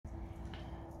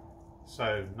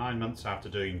So 9 months after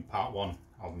doing part 1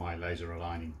 of my laser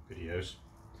aligning videos,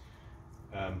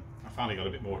 I finally got a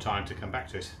bit more time to come back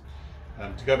to it.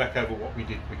 To go back over what we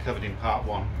covered in part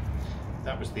 1,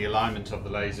 that was the alignment of the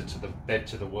laser to the bed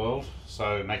to the world,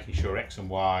 so making sure X and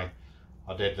Y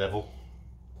are dead level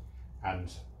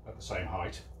and at the same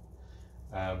height,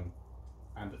 and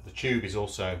that the tube is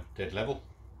also dead level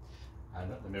and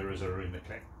that the mirrors are in the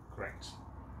correct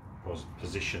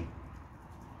position.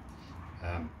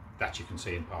 That you can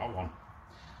see in part 1.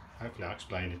 Hopefully I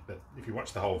explained it, but if you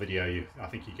watch the whole video, I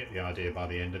think you get the idea by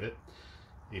the end of it.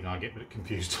 Even I get a bit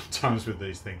confused sometimes with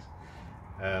these things.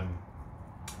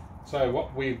 So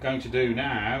what we're going to do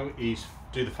now is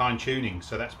do the fine tuning.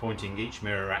 So that's pointing each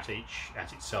mirror at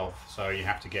itself. So you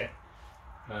have to get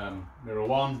mirror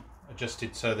 1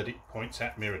 adjusted so that it points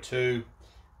at mirror 2,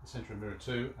 the centre of mirror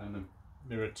 2, and the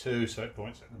mirror 2 so it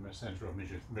points at the centre of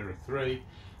mirror 3,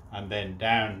 and then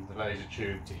down the laser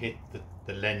tube to hit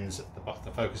the lens at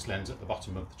the focus lens at the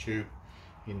bottom of the tube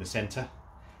in the centre,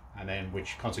 and then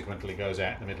which consequently goes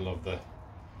out the middle of the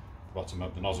bottom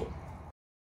of the nozzle.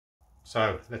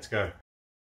 So let's go.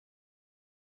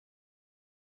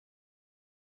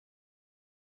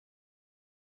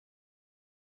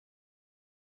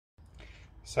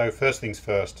 So first things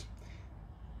first,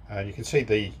 you can see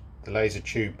the laser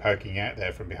tube poking out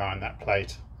there from behind that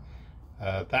plate.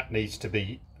 That needs to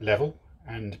be level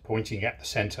and pointing at the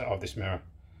centre of this mirror,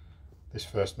 this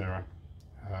first mirror.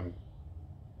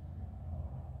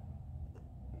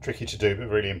 Tricky to do, but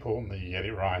really important that you get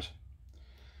it right.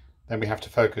 Then we have to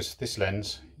focus this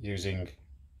lens using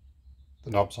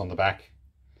the knobs on the back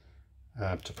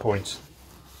to point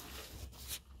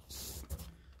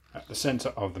at the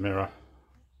centre of the mirror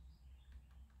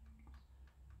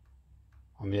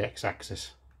on the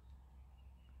x-axis.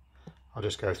 I'll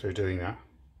just go through doing that.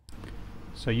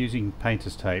 So using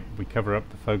painter's tape, we cover up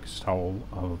the focused hole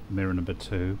of mirror number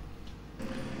 2.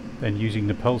 Then using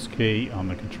the pulse key on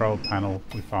the control panel,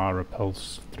 we fire a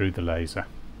pulse through the laser.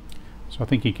 So I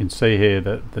think you can see here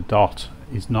that the dot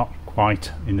is not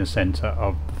quite in the centre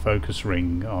of the focus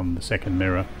ring on the second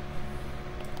mirror.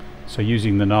 So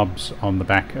using the knobs on the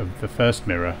back of the first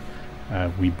mirror,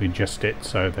 we adjust it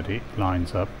so that it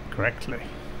lines up correctly.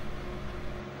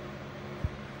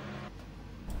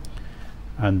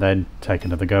 And then take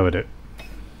another go at it.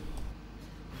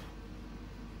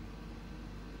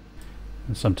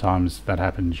 And sometimes that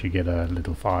happens, you get a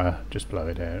little fire, just blow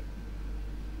it out.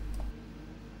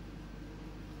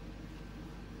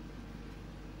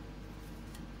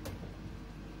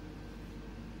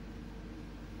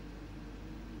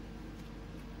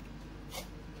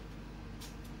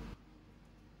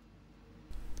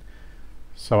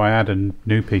 So I add a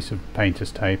new piece of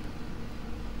painter's tape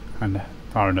and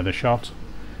fire another shot,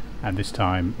 and this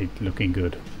time it's looking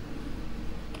good.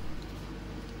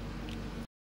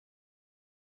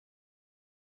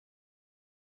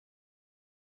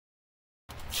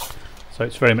 So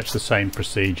it's very much the same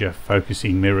procedure,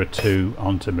 focusing mirror 2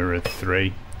 onto mirror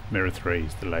 3. Mirror 3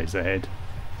 is the laser head.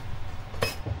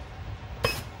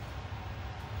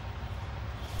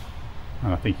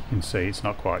 And I think you can see it's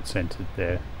not quite centered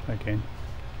there again.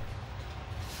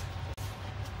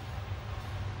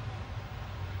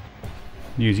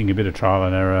 Using a bit of trial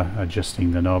and error,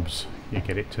 adjusting the knobs, you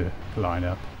get it to line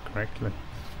up correctly.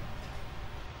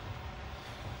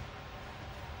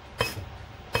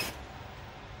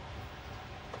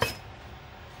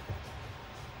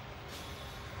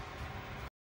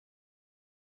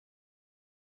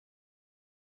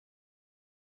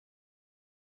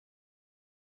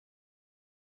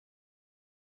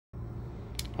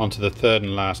 Onto the third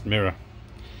and last mirror.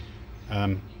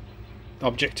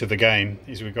 Object of the game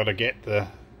is we've got to get the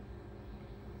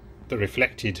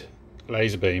reflected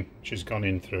laser beam, which has gone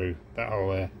in through that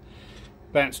hole there,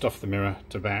 bounced off the mirror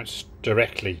to bounce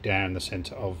directly down the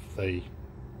centre of the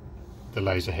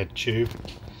laser head tube.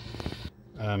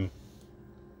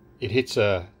 It hits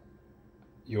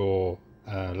your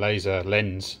laser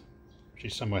lens, which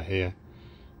is somewhere here,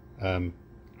 and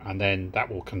then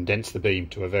that will condense the beam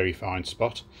to a very fine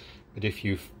spot. But if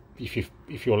your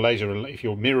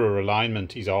mirror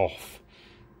alignment is off,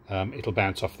 it'll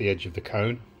bounce off the edge of the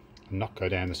cone and not go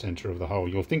down the centre of the hole.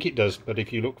 You'll think it does, but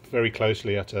if you look very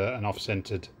closely at an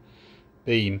off-centered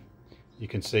beam, you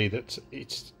can see that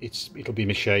it'll be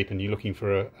misshapen. You're looking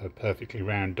for a perfectly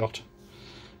round dot,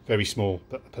 very small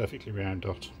but a perfectly round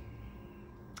dot.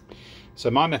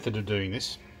 So my method of doing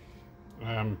this,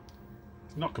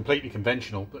 not completely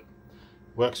conventional, but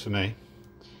works for me,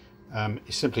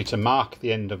 is simply to mark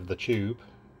the end of the tube,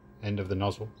 end of the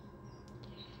nozzle,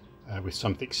 with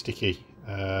something sticky.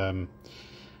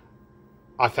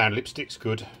 I found lipstick's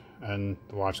good. and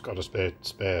the wife's got a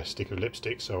spare stick of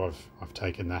lipstick, so I've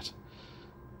taken that.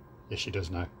 Yes, she does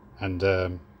know, and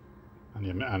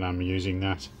I'm using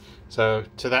that. So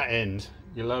to that end,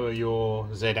 you lower your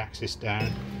Z-axis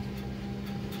down,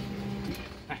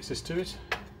 access to it.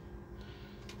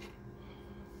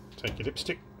 Take your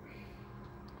lipstick,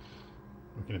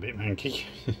 looking a bit manky,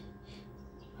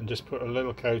 and just put a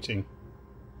little coating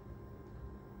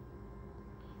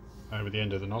over the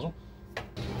end of the nozzle.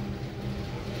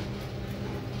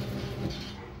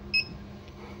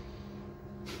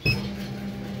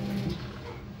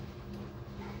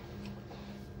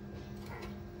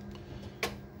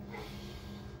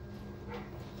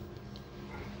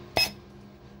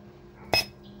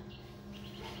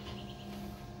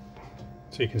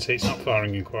 So you can see it's not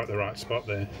firing in quite the right spot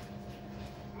there.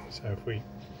 So if we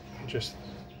adjust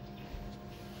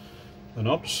the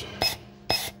knobs,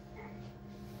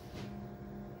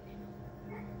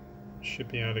 should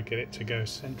be able to get it to go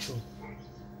central.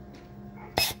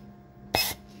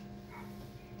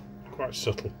 Quite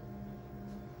subtle.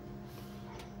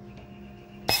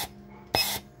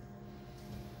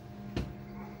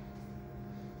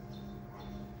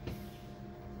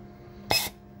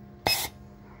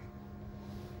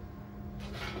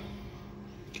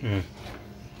 Yeah,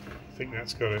 I think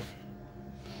that's got it.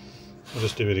 I'll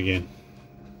just do it again.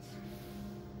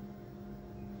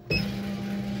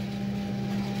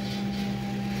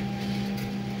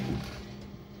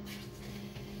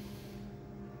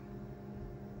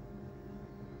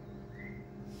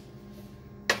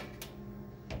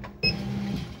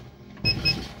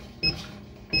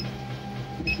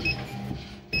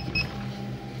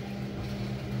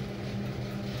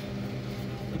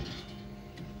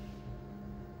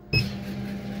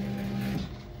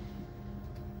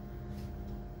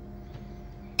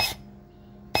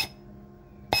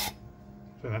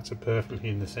 So that's a perfectly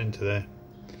in the centre there.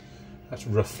 That's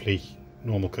roughly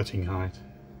normal cutting height.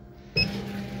 And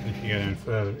if you go down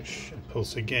further, it should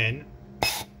pulse again.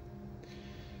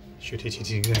 Should hit it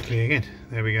exactly again.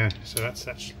 There we go. So that's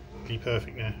actually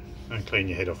perfect now. And clean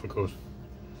your head off, of course.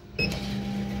 It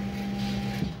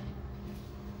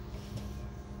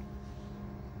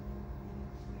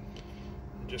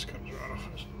just comes right off.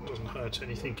 It doesn't hurt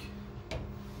anything.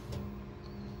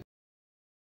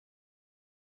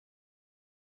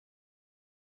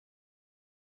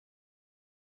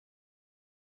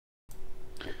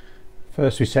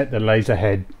 First we set the laser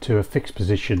head to a fixed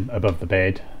position above the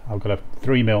bed. I've got a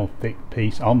 3mm thick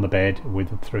piece on the bed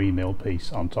with a 3mm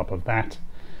piece on top of that.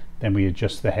 Then we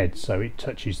adjust the head so it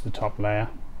touches the top layer,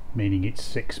 meaning it's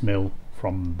 6mm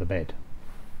from the bed.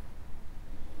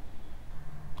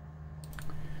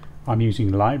 I'm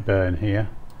using light burn here.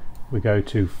 We go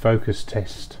to focus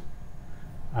test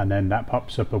and then that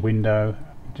pops up a window.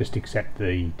 Just accept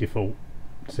the default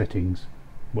settings,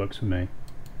 works for me,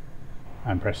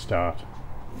 and press start.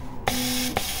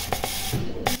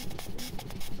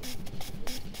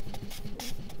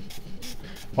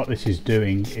 What this is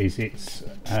doing is it's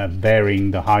varying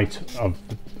the height of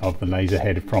the laser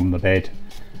head from the bed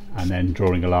and then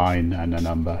drawing a line and a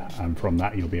number, and from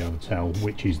that you'll be able to tell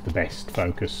which is the best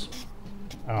focus,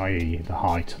 i.e. the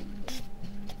height.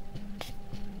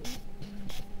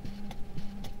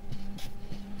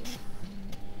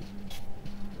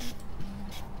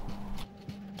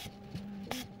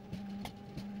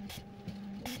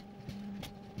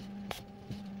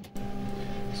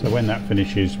 So when that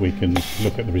finishes, we can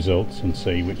look at the results and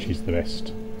see which is the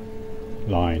best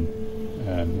line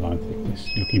thickness,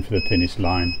 looking for the thinnest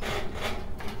line.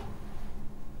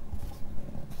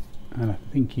 And I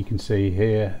think you can see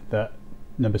here that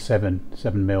number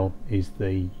 7mm is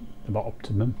the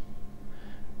optimum,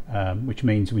 which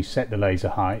means we set the laser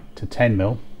height to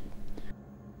 10mm.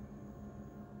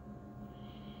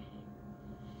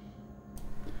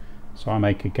 So I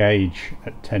make a gauge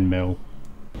at 10mm,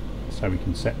 so we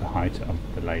can set the height of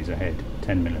the laser head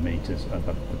 10mm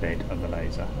above the bed of the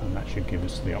laser, and that should give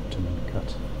us the optimum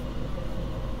cut.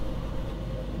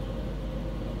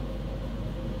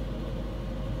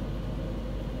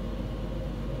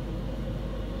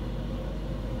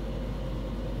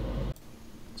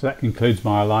 So that concludes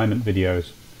my alignment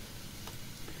videos.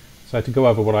 So to go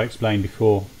over what I explained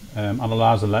before, on a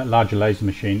larger laser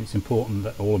machine it's important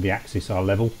that all of the axes are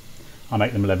level. I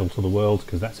make them level to the world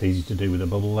because that's easy to do with a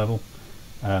bubble level.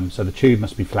 So the tube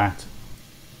must be flat,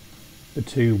 the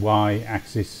two Y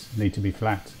axis need to be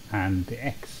flat, and the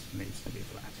X needs to be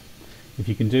flat. If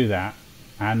you can do that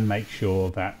and make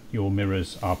sure that your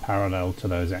mirrors are parallel to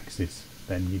those axes,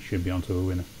 then you should be onto a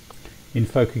winner. In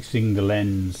focusing the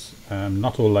lens,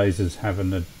 not all lasers have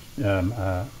an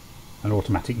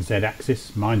automatic Z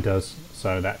axis. Mine does,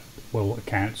 so that will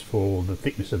account for the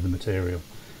thickness of the material,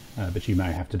 but you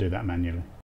may have to do that manually.